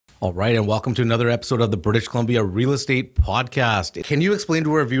All right, and welcome to another episode of the British Columbia Real Estate Podcast. Can you explain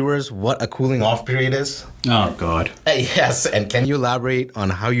to our viewers what a cooling off period is? Oh, God. Yes, and can you elaborate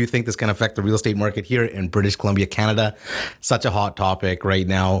on how you think this can affect the real estate market here in British Columbia, Canada? Such a hot topic right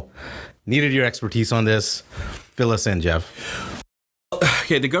now. Needed your expertise on this. Fill us in, Jeff.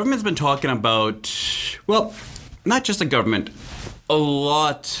 Okay, the government's been talking about, well, not just the government. A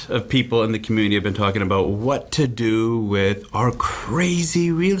lot of people in the community have been talking about what to do with our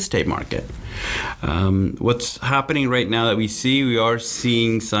crazy real estate market. What's happening right now that we are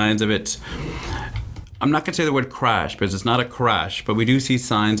seeing signs of it. I'm not going to say the word crash because it's not a crash, but we do see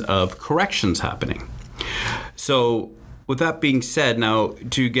signs of corrections happening. So with that being said, now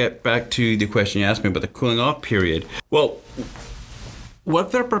to get back to the question you asked me about the cooling off period, well,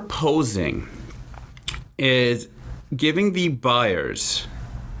 what they're proposing is giving the buyers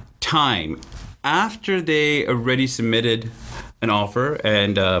time after they already submitted an offer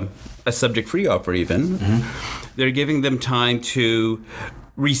and a subject-free offer even. Mm-hmm. They're giving them time to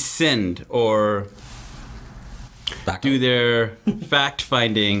rescind or do their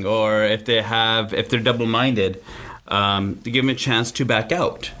fact-finding, or if they're double-minded, to give them a chance to back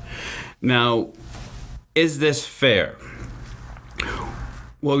out. Now, is this fair?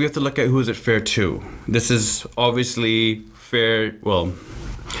 Well, we have to look at who is it fair to. This is obviously fair,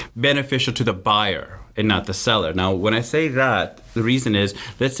 beneficial to the buyer and not the seller. Now, when I say that, the reason is,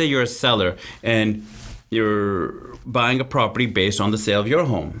 let's say you're a seller and you're buying a property based on the sale of your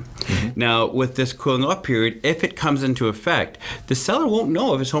home. Mm-hmm. Now, with this cooling off period, if it comes into effect, the seller won't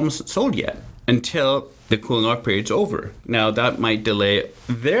know if his home is sold yet until the cooling off period's over. Now, that might delay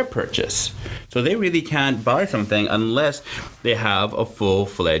their purchase. So they really can't buy something unless they have a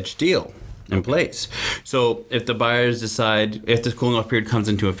full-fledged deal in place. So if the buyers decide, if the cooling off period comes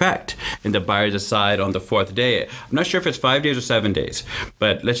into effect and the buyers decide on the fourth day, I'm not sure if it's 5 days or 7 days,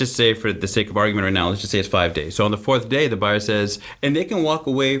 but let's just say for the sake of argument right now, let's just say it's 5 days. So on the fourth day, the buyer says, and they can walk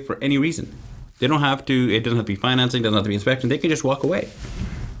away for any reason. They don't have to, it doesn't have to be financing, doesn't have to be inspection, they can just walk away.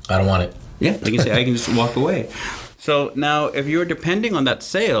 I don't want it. Yeah, they can say, I can just walk away. So now, if you're depending on that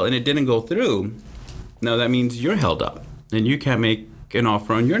sale and it didn't go through, now that means you're held up and you can't make an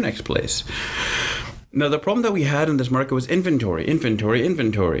offer on your next place. Now, the problem that we had in this market was inventory.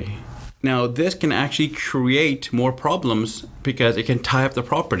 Now, this can actually create more problems because it can tie up the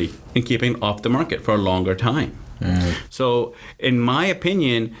property and keep it off the market for a longer time. Mm. So, in my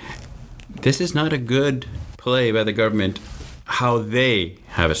opinion, this is not a good play by the government how they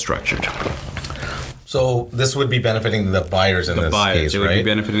have it structured. So this would be benefiting the buyers in this case, right? It would be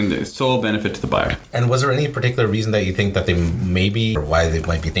benefiting the sole benefit to the buyer. And was there any particular reason that you think that they maybe, or why they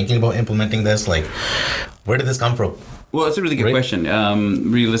might be thinking about implementing this? Like, where did this come from? Well, it's a really good question.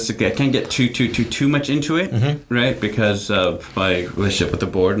 Realistically, I can't get too much into it, mm-hmm. right? Because of my relationship with the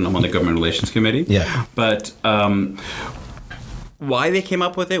board, and I'm on the government relations committee. Yeah. But why they came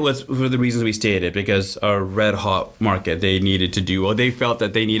up with it was for the reasons we stated, because our red hot market, they felt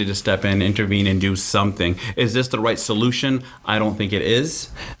that they needed to step in, intervene, and do something. Is this the right solution? I don't think it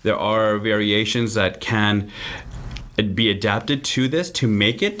is. There are variations that can be adapted to this to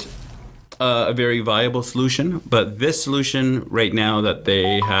make it a very viable solution. But this solution right now that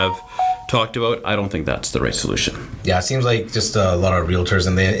they have talked about, I don't think that's the right solution. Yeah, it seems like just a lot of realtors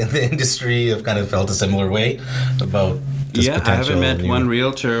in the industry have kind of felt a similar way about this potential. I haven't met one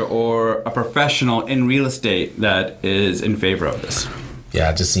realtor or a professional in real estate that is in favor of this.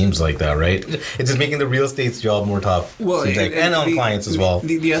 Yeah, it just seems like that, right? It's just making the real estate's job more tough. Well, and on clients as well.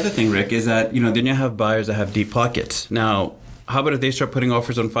 The other thing, Rick, is that then you have buyers that have deep pockets. Now, how about if they start putting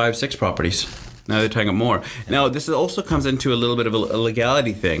offers on 5-6 properties? Now they're tying up more. Now, this also comes into a little bit of a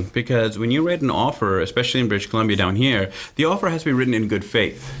legality thing, because when you write an offer, especially in British Columbia down here, the offer has to be written in good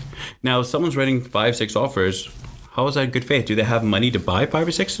faith. Now, if someone's writing 5-6 offers, how is that good faith? Do they have money to buy 5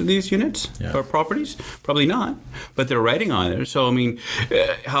 or 6 of these units or properties? Probably not, but they're writing on there. So, I mean,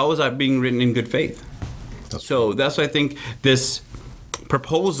 how is that being written in good faith? So that's why I think this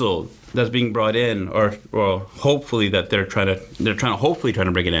proposal that's being brought in, or hopefully that they're trying to hopefully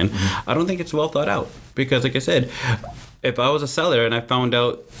bring it in. Mm-hmm. I don't think it's well thought out, because, like I said, if I was a seller and I found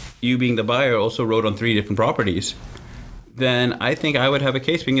out you being the buyer also wrote on 3 different properties, then I think I would have a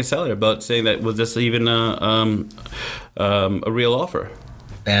case being a seller about saying that was this even a real offer.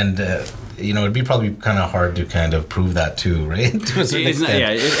 And it'd be probably kind of hard to kind of prove that too, right?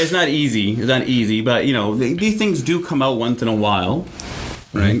 It's not easy. It's not easy, but these things do come out once in a while.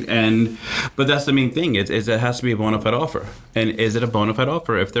 Right, but that's the main thing. Is it has to be a bona fide offer, and is it a bona fide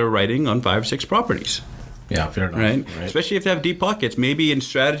offer if they're writing on 5 or 6 properties? Yeah, fair enough. Right? Especially if they have deep pockets. Maybe in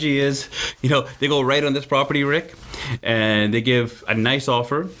strategy is, they go right on this property, Rick, and they give a nice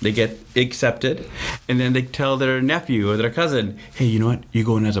offer. They get accepted, and then they tell their nephew or their cousin, hey, you know what? You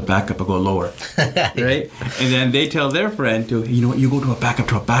go in as a backup, I'll go lower. Right? And then they tell their friend to, you know what? You go to a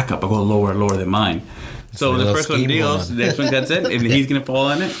backup, I'll go lower than mine. So the first one deals, the next one gets it, and he's going to fall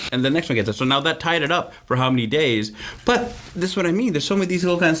on it, and the next one gets it. So now that tied it up for how many days? But this is what I mean. There's so many of these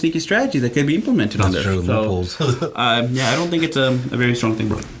little kind of sneaky strategies that can be implemented on there. True, loopholes. I don't think it's a very strong thing,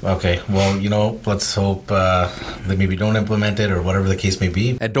 bro. Okay, well, let's hope they maybe don't implement it or whatever the case may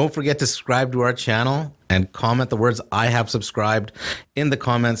be. And don't forget to subscribe to our channel and comment the words "I have subscribed" in the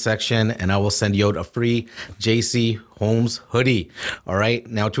comment section, and I will send you out a free JC Homes hoodie. All right.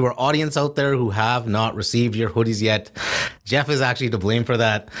 Now, to our audience out there who have not received your hoodies yet, Jeff is actually to blame for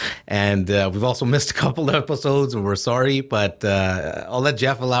that. And we've also missed a couple of episodes, and we're sorry, but I'll let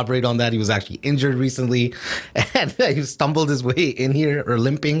Jeff elaborate on that. He was actually injured recently, and he stumbled his way in here, or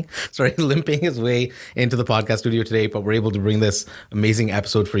limping his way into the podcast studio today, but we're able to bring this amazing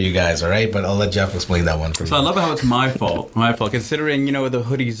episode for you guys. All right. But I'll let Jeff explain that one for you. So I love how it's my fault. Considering, where the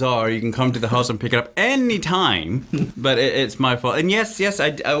hoodies are, you can come to the house and pick it up anytime. But it's my fault. And yes,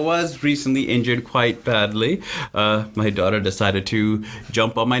 I was recently injured quite badly. My daughter decided to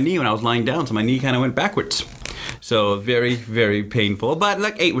jump on my knee when I was lying down, so my knee kind of went backwards. So very, very painful. But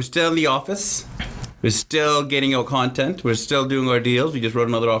we're still in the office. We're still getting out content. We're still doing our deals. We just wrote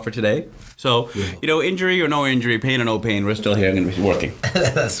another offer today. So, injury or no injury, pain or no pain, we're still here and going to be working.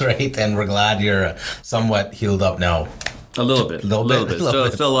 That's right. And we're glad you're somewhat healed up now. A little bit. Still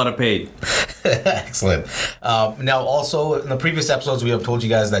a lot of pain. Excellent. Now, also, in the previous episodes, we have told you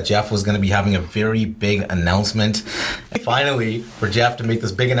guys that Jeff was going to be having a very big announcement. Finally, for Jeff to make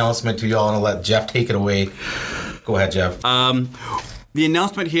this big announcement to y'all, and I'll let Jeff take it away. Go ahead, Jeff. The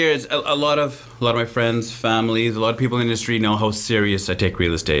announcement here is a lot of my friends, families, a lot of people in the industry know how serious I take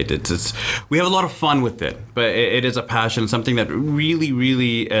real estate. We have a lot of fun with it, but it is a passion, something that really,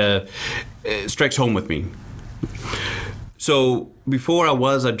 really strikes home with me. So before I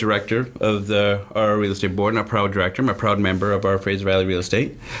was a director of our real estate board, and a proud director, I'm a proud member of our Fraser Valley Real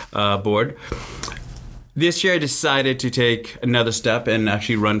Estate board. This year I decided to take another step and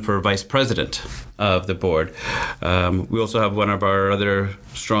actually run for vice president of the board. We also have one of our other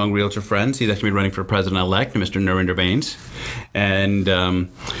strong realtor friends. He's actually running for president-elect, Mr. Narinder Bains. And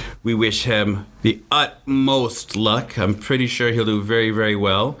we wish him the utmost luck. I'm pretty sure he'll do very, very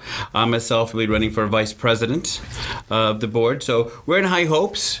well. I myself will be running for vice president of the board. So we're in high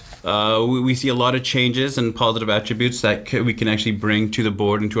hopes. We see a lot of changes and positive attributes that we can actually bring to the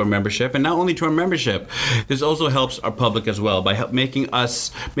board and to our membership, and not only to our membership. This also helps our public as well by making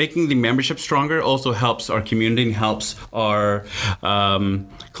the membership stronger. Also helps our community and helps our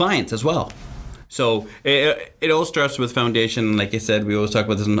clients as well. So it all starts with foundation. Like I said, we always talk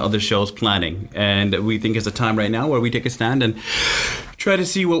about this in other shows, planning, and we think it's a time right now where we take a stand and try to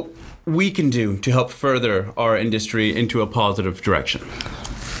see what we can do to help further our industry into a positive direction.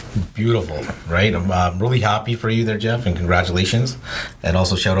 Beautiful, right? I'm really happy for you there, Jeff, and congratulations. And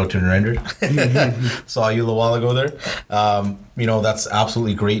also shout out to Narinder. Saw you a little while ago there. That's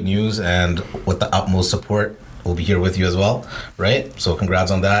absolutely great news, and with the utmost support, we'll be here with you as well, right? So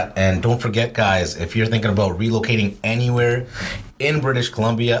congrats on that. And don't forget, guys, if you're thinking about relocating anywhere in British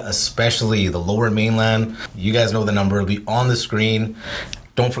Columbia, especially the Lower Mainland, you guys know the number. It'll be on the screen.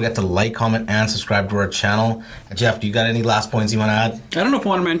 Don't forget to like, comment, and subscribe to our channel. And Jeff, do you got any last points you want to add? I don't know if I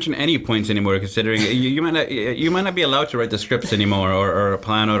want to mention any points anymore, considering you might not be allowed to write the scripts anymore or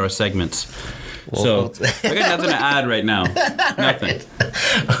plan out our segments. Well, so I got nothing to add right now. Nothing.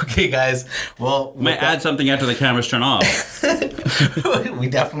 Right. Okay, guys. Well, might add something after the cameras turn off. We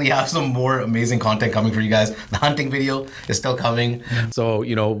definitely have some more amazing content coming for you guys. The hunting video is still coming. So,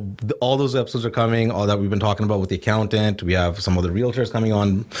 all those episodes are coming, all that we've been talking about with the accountant. We have some other realtors coming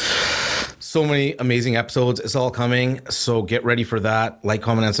on. So many amazing episodes. It's all coming. So get ready for that. Like,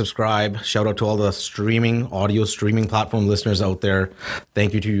 comment, and subscribe. Shout out to all the audio streaming platform listeners out there.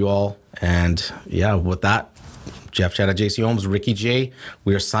 Thank you to you all. And yeah, with that, Jeff Chad at JC Homes, Ricky J.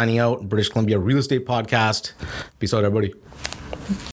 We are signing out. British Columbia Real Estate Podcast. Peace out, everybody.